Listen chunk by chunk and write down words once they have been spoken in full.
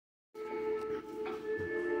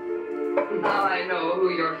Now I know who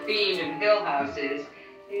your fiend in Hill House is.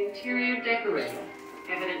 The interior decorator.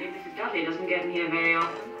 Evidently Mrs. Dudley doesn't get in here very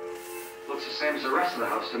often. Looks the same as the rest of the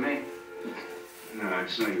house to me. No,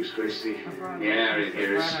 it's no use, Christy. Yeah, it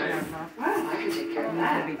is. Well, I can take care of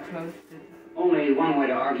that. Only one way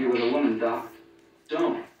to argue with a woman, Doc.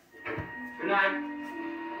 Don't. Good night.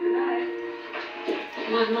 Good night.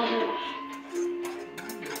 My mother.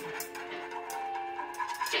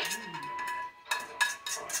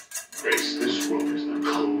 Grace, this room is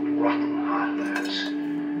the cold, rotten heart, lads.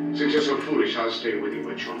 Since you're so foolish, I'll stay with you,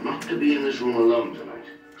 but you're not to be in this room alone tonight.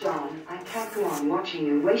 John, I can't go on watching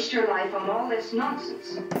you waste your life on all this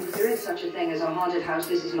nonsense. If there is such a thing as a haunted house,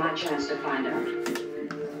 this is my chance to find out.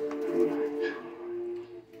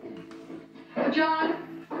 John,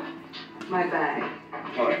 my bag.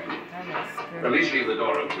 All right. At least leave the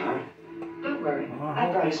door open, huh? Don't worry. I I've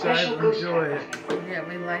hope got a you special guys ghost enjoy it. Yeah,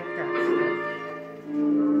 we like that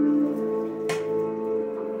stuff.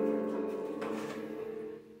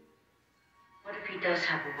 What if he does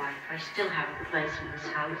have a wife? I still have a place in this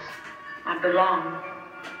house. I belong.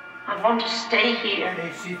 I want to stay here.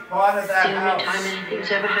 Hey, she's part of It's that the only house. time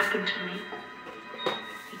anything's ever happened to me.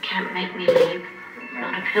 He can't make me leave.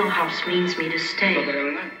 Not if Hill House means me to stay.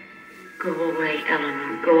 Go away,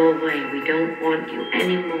 Eleanor. Go away. We don't want you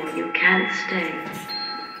anymore. You can't stay.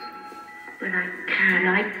 But I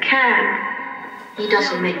can. He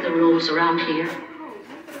doesn't make the rules around here.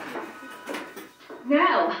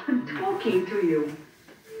 Nell, I'm talking to you.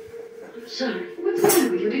 Sorry. What's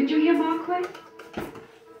wrong with you? Didn't you hear Marquette?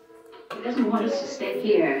 He doesn't want us to stay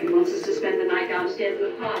here. He wants us to spend the night downstairs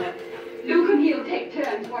in the parlor. Luke and he'll take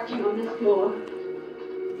turns watching on this floor.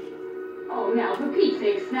 Oh, now, for Pete's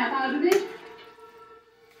sake, snap out of it.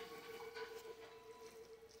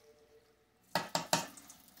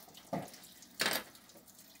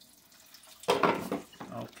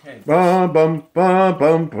 Okay. Bum bum bum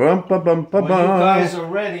bum bum bum bum bum. When you guys are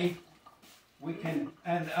ready, we can.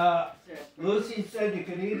 And Lucy said you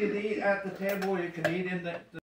can either eat at the table or you can eat in the